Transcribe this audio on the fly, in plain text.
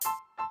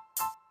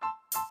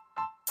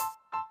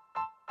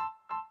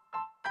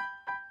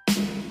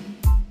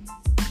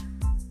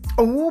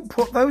oh,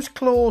 put those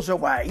Claws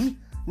away.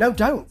 No,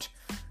 don't.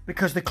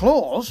 Because the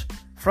Claws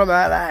from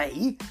LA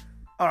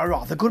are a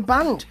rather good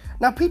band.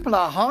 Now, people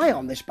are high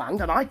on this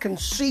band, and I can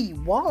see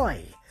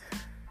why.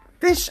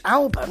 This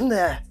album,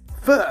 their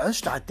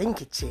first, I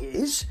think it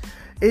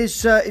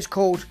is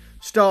called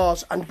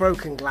Stars and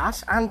Broken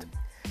Glass, and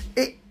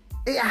it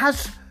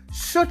has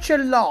such a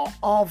lot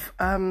of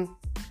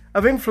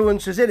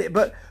influences in it,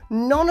 but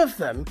none of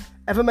them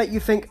ever make you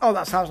think, oh,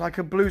 that sounds like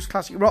a blues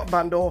classic rock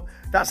band, or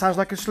that sounds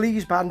like a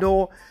sleaze band,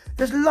 or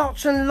there's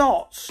lots and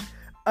lots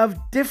of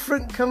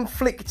different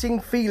conflicting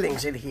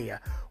feelings in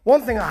here.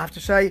 One thing I have to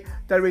say,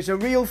 there is a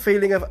real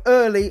feeling of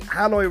early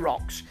Hanoi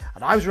Rocks,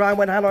 and I was around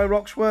when Hanoi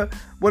Rocks were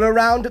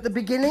around at the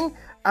beginning,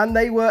 and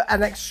they were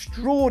an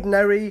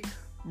extraordinary,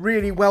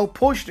 really well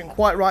pushed, and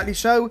quite rightly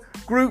so,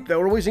 group. They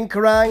were always in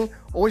Kerrang,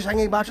 always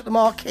hanging about at the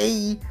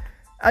Marquee,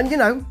 and you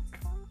know,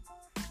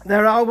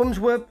 their albums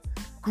were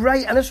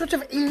great, and a sort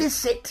of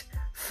illicit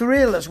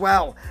thrill as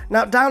well.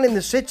 Now, Down in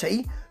the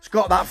City, it's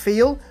got that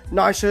feel,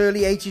 nice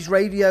early 80s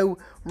radio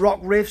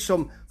rock riffs,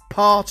 some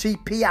party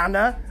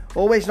piano,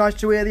 always nice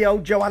to hear the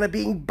old Joanna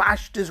being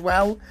bashed as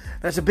well.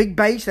 There's a big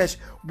bass, there's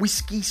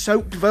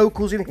whiskey-soaked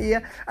vocals in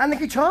here, and the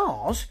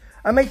guitars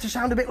are made to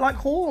sound a bit like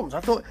horns.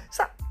 I thought, is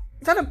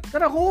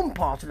that a horn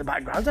part in the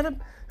background? Is that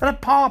a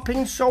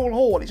parping soul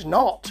horn? It's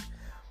not.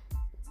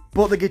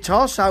 But the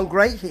guitars sound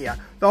great here.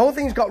 The whole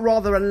thing's got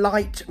rather a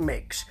light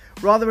mix,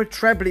 rather a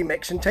trebly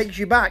mix, and takes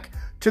you back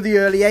to the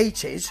early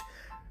 80s.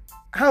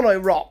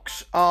 Hanoi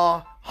Rocks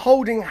are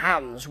holding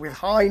hands with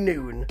High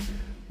Noon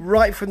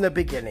right from the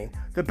beginning.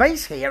 The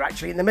bass here,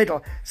 actually, in the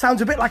middle,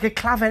 sounds a bit like a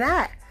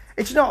clavinet.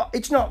 It's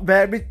not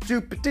very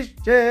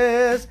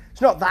superstitious.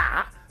 It's not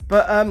that,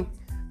 but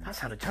that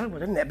sounded terrible,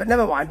 didn't it? But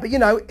never mind. But you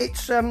know,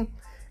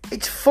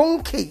 it's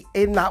funky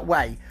in that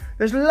way.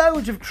 There's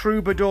loads of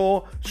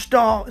troubadour,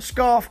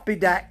 scarf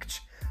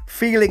bedecked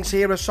feelings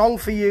here. A Song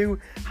for You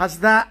has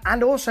that,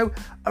 and also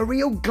a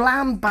real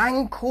glam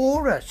bang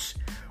chorus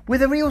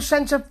with a real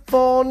sense of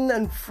fun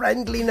and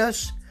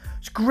friendliness.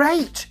 It's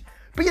great.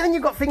 But then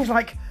you've got things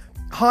like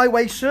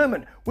Highway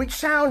Sermon, which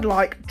sound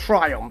like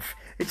Triumph.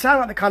 It sounds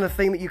like the kind of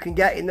thing that you can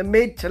get in the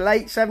mid to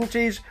late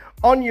 70s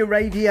on your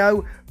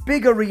radio,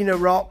 big arena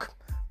rock,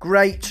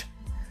 great.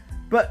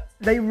 But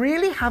they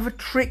really have a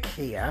trick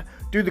here,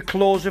 do the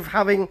Claws, of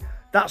having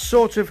that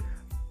sort of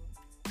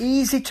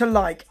easy to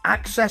like,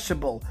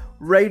 accessible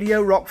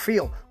radio rock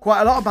feel.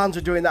 Quite a lot of bands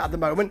are doing that at the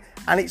moment,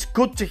 and it's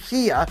good to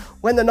hear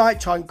when the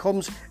nighttime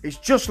comes. It's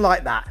just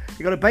like that.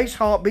 You've got a bass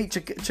heartbeat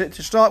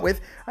to start with,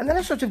 and then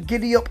a sort of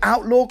giddy up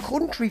outlaw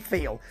country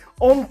feel,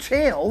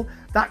 until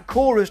that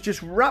chorus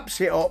just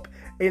wraps it up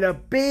in a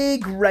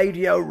big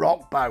radio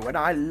rock bow, and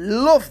I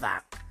love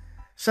that.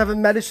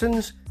 Seven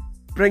Medicines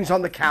brings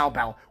on the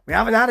cowbell. We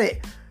haven't had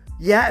it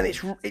yet, and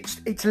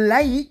it's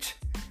late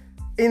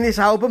in this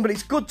album, but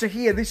it's good to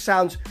hear. This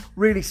sounds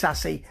really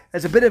sassy.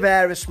 There's a bit of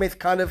Aerosmith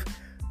kind of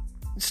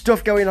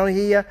stuff going on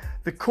here.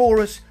 The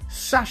chorus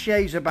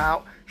sachets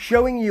about,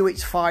 showing you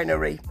its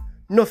finery.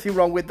 Nothing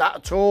wrong with that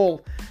at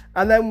all.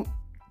 And then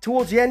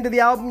towards the end of the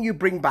album, you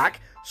bring back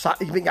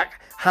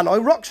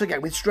Hanoi Rocks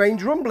again with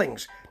Strange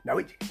Rumblings.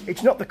 No,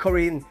 it's not the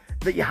Korean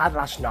that you had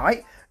last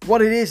night.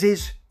 What it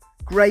is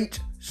great,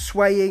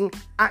 swaying,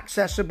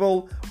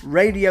 accessible,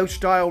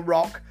 radio-style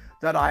rock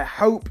that I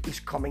hope is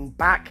coming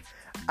back.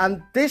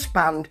 And this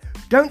band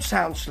don't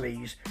sound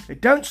sleaze, they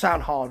don't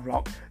sound hard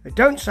rock, they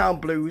don't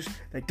sound blues,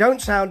 they don't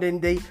sound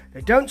indie,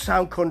 they don't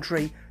sound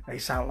country, they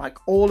sound like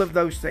all of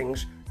those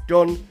things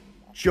done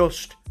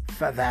just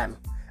for them.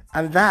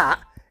 And that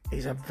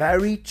is a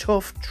very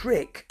tough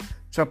trick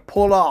to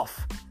pull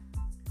off.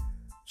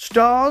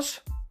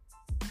 Stars,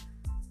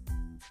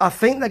 I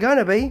think they're going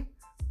to be.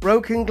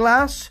 Broken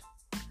Glass,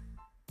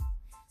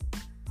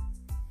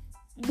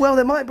 well,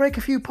 they might break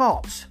a few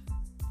pots.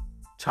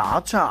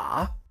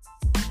 Ta-ta.